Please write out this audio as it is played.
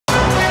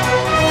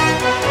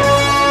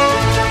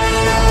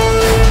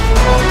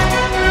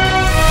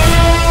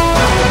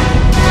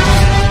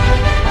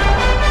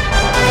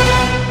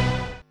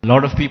A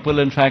lot of people,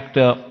 in fact,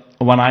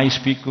 when I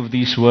speak of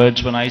these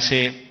words, when I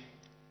say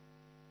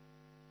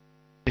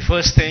the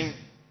first thing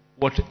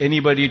what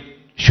anybody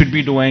should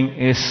be doing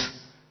is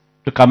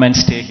to come and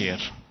stay here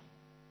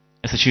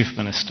as a chief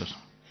minister.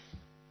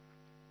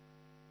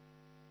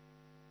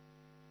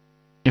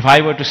 If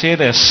I were to say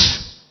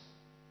this,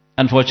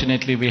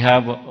 unfortunately we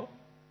have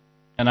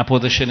an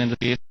opposition in the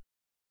state.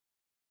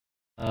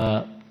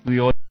 We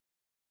all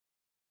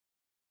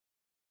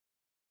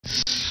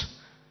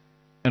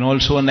and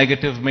also a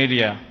negative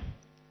media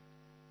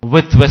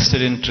with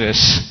vested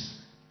interests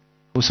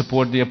who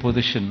support the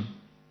opposition.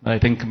 I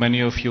think many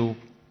of you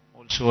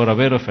also are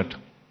aware of it.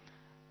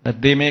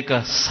 That they make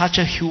such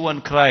a hue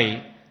and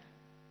cry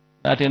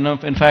that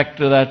in fact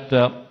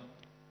that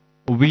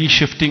we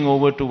shifting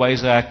over to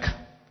Vizag,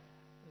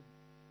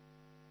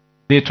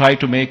 they try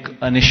to make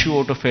an issue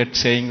out of it,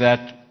 saying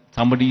that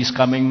somebody is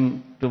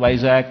coming to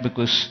Vizag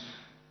because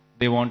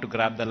they want to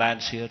grab the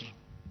lands here.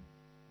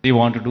 They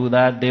want to do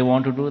that, they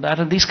want to do that.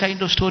 And these kind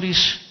of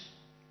stories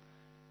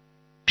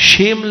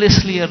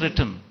shamelessly are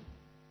written,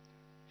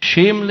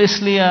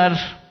 shamelessly are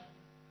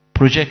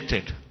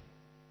projected.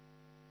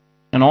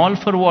 And all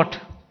for what?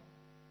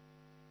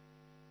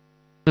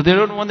 So they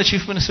don't want the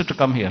chief minister to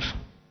come here.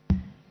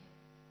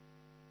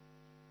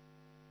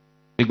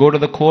 They go to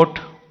the court,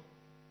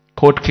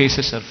 court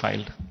cases are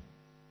filed.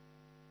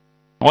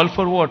 All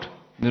for what?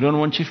 They don't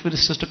want chief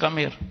ministers to come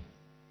here.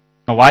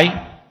 Now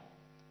why?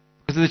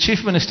 Because the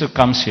chief minister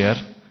comes here,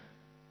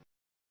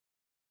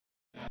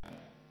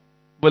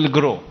 will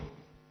grow.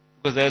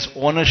 Because there's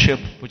ownership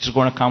which is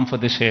going to come for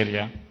this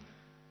area.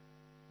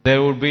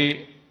 There would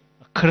be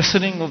a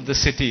christening of the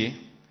city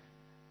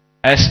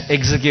as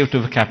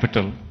executive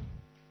capital.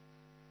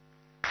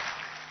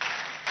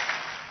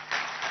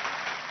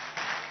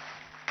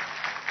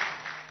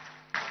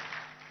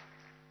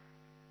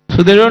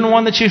 So they don't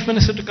want the chief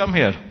minister to come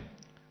here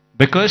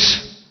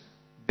because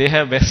they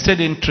have vested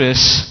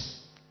interests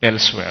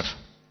elsewhere.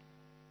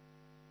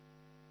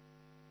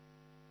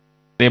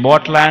 They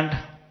bought land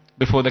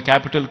before the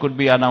capital could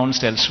be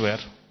announced elsewhere.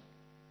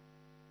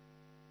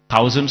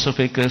 Thousands of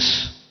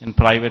acres in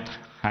private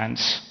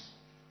hands,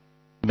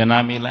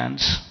 Benami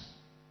lands.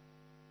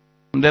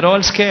 And they're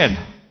all scared.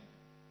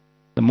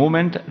 The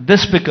moment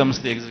this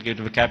becomes the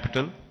executive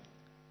capital,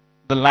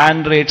 the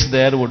land rates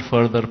there would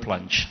further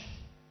plunge.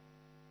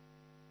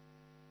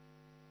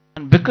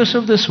 And because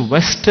of this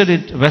vested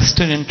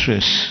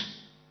interest,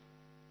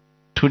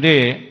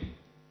 today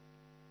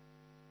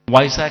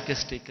Vizag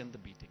has taken the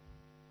beating.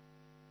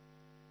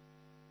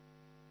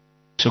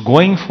 So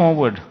going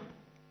forward,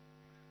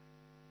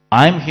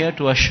 I'm here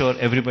to assure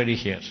everybody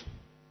here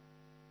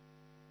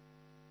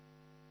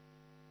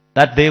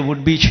that there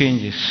would be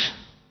changes,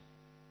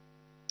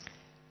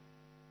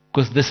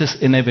 because this is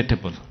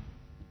inevitable.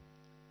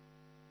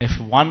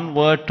 If one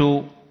were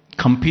to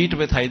compete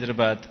with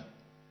Hyderabad,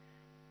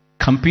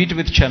 compete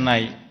with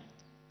Chennai,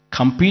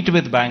 compete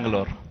with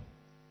Bangalore,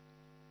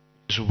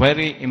 it's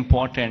very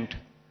important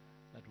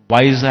that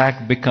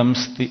Vizag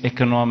becomes the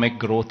economic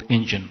growth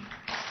engine.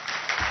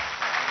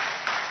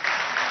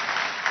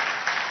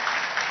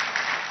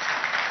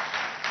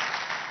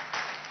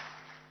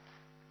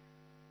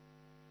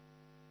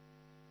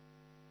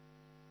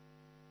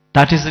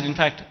 That is, in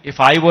fact,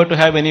 if I were to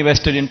have any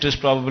vested interest,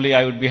 probably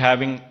I would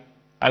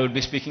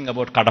be speaking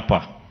about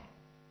Kadapa.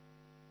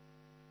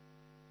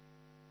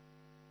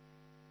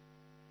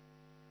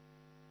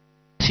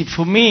 See,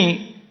 for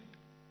me,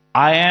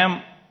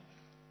 the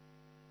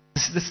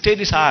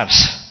state is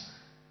ours,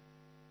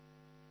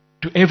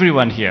 to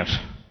everyone here.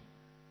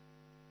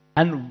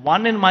 And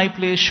one in my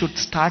place should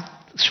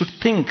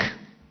think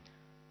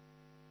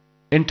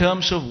in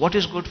terms of what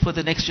is good for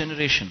the next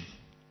generation.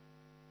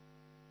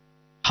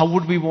 How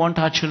would we want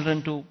our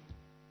children to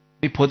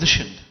be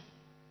positioned?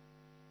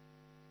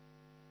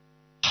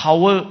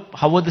 How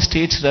are the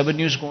state's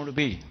revenues going to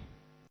be?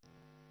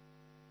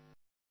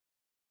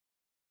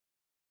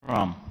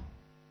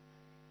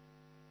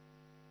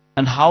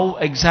 And how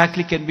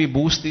exactly can we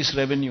boost these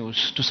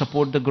revenues to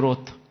support the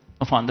growth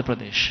of Andhra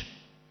Pradesh?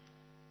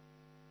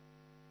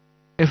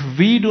 If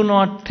we do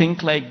not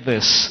think like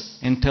this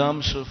in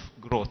terms of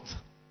growth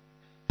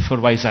for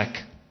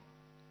Vizag,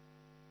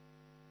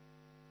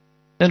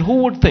 then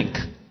who would think?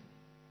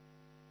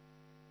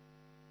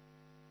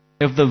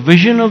 If the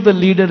vision of the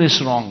leader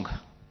is wrong,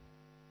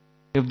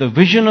 if the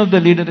vision of the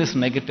leader is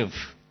negative,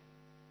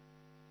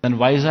 then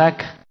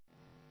Vizag,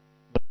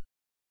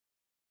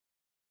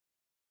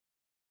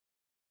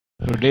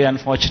 today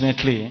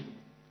unfortunately,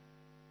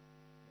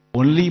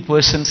 only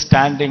person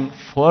standing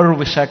for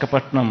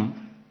Visakhapatnam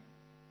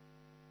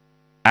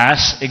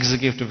as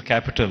executive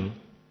capital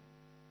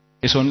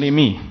is only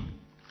me.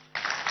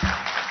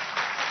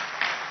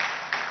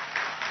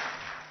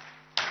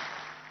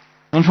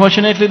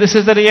 Unfortunately, this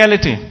is the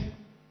reality.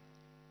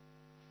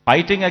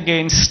 Fighting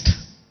against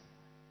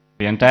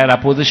the entire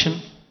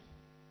opposition,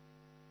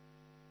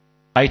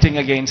 fighting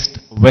against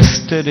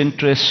vested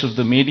interests of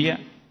the media,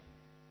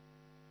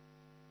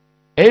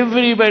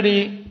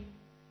 everybody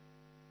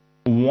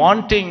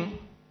wanting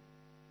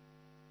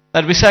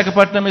that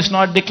Visakhapatnam is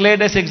not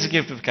declared as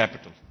executive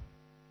capital.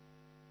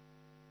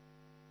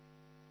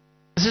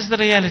 This is the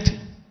reality.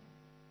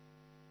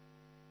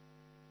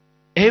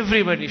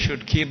 Everybody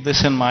should keep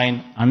this in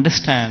mind,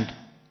 understand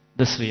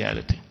this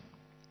reality.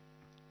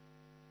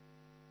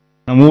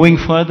 Now moving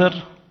further,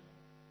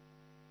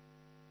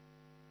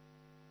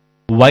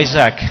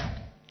 Vizag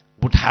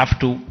would have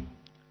to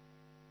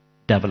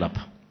develop.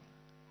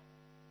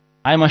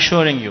 I am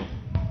assuring you,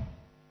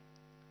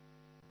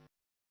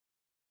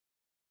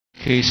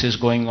 cases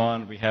going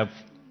on, we have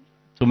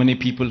so many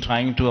people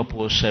trying to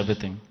oppose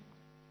everything.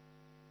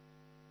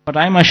 But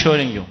I am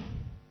assuring you,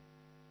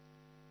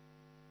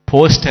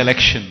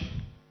 post-election,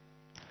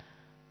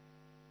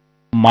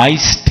 my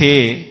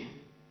stay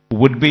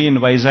would be in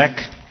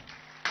Vizag.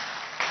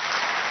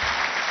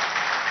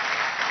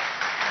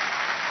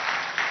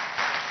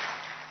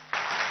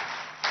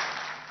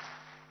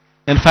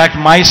 In fact,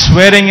 my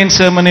swearing-in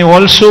ceremony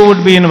also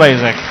would be in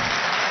Vizag.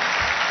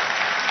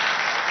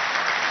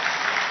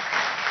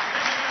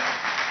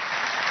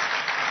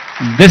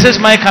 This is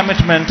my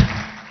commitment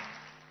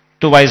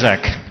to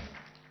Vizag.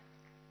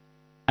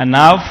 And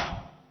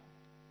now,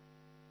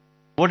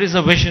 what is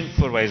the vision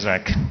for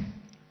Vizag?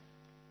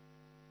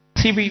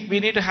 See, we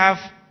need to have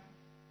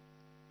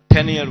a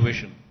 10-year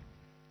vision.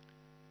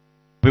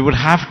 We would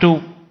have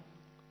to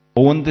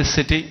own this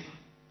city,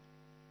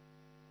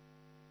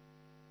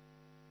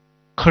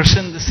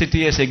 christen the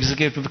city as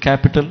executive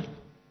capital,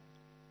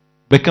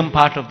 become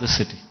part of the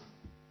city,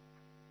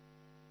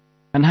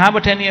 and have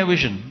a 10-year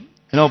vision.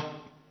 You know,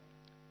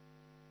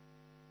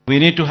 we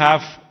need to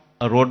have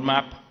a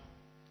roadmap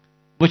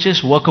which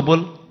is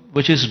workable,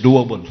 which is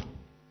doable.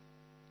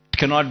 It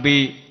cannot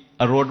be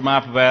a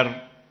roadmap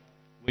where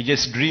we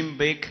just dream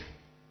big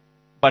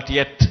but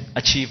yet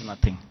achieve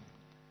nothing,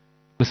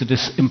 because it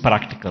is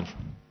impractical.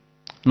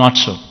 Not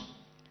so.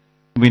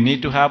 We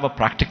need to have a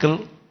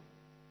practical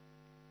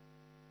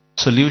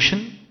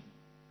solution,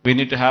 we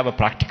need to have a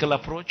practical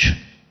approach,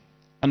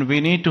 and we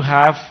need to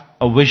have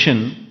a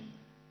vision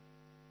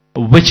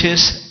which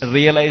is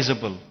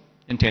realizable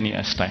in 10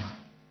 years' time.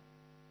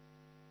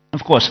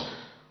 Of course,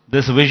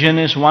 this vision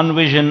is one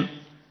vision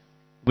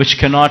which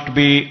cannot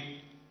be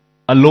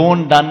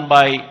alone done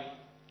by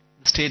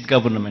the state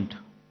government.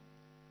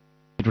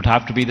 It would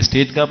have to be the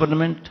state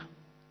government,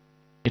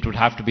 it would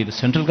have to be the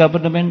central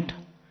government,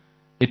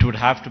 it would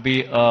have to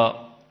be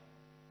a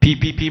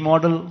PPP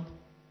model,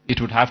 it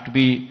would have to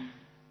be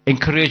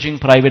encouraging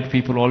private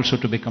people also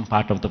to become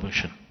part of the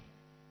vision.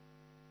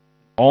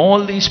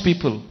 All these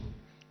people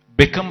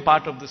become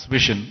part of this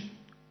vision,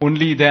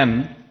 only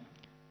then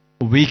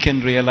we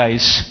can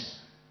realize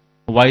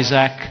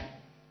Vizag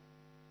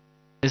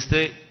is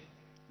the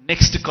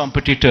next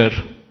competitor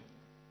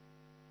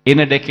in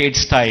a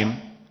decade's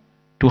time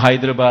to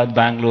Hyderabad,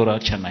 Bangalore or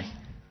Chennai.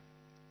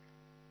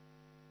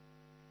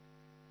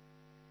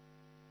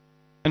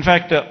 In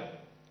fact,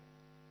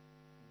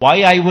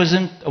 why I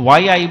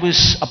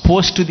was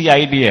opposed to the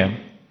idea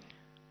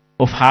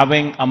of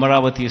having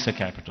Amaravati as a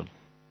capital.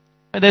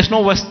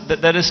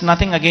 There is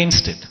nothing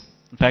against it.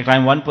 In fact, I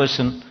am one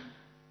person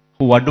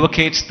who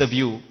advocates the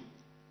view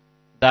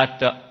that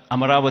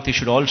Amaravati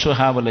should also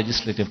have a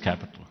legislative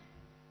capital.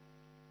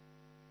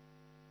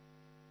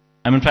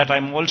 And in fact, I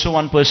am also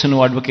one person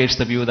who advocates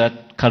the view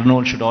that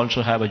Kurnool should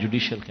also have a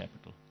judicial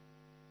capital.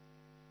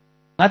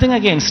 Nothing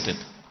against it.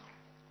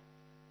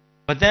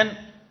 But then,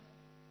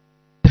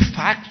 the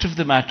fact of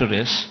the matter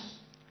is,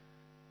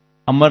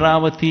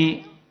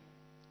 Amaravati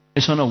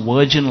is on a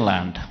virgin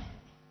land.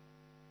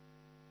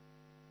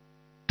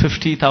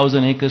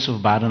 50,000 acres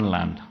of barren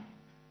land.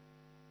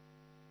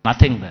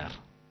 Nothing there.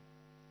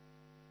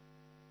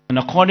 And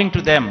according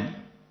to them,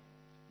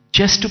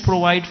 just to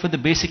provide for the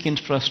basic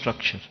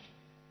infrastructure,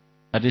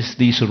 that is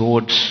these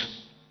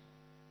roads,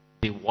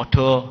 the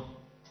water,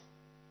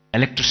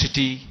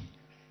 electricity,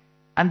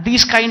 and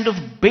these kind of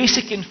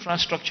basic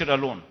infrastructure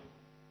alone,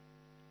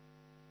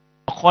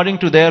 according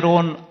to their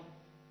own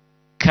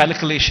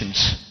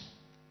calculations,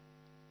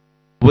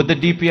 with the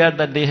DPR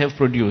that they have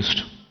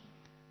produced,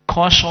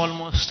 costs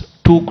almost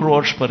 2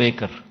 crores per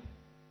acre,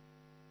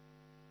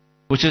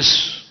 which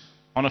is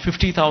on a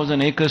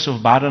 50,000 acres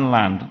of barren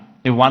land.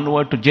 If one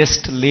were to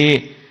just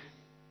lay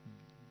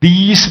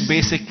these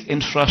basic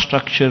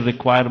infrastructure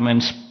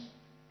requirements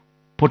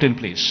put in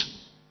place,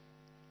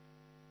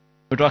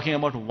 we're talking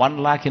about 1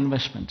 lakh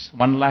investments,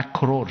 1 lakh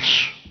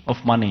crores of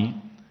money,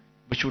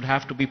 which would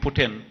have to be put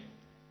in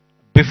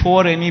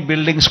before any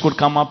buildings could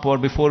come up, or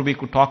before we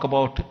could talk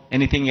about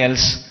anything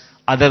else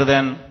other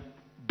than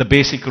the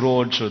basic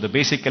roads or the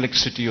basic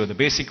electricity or the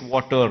basic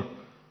water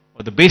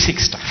or the basic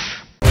stuff.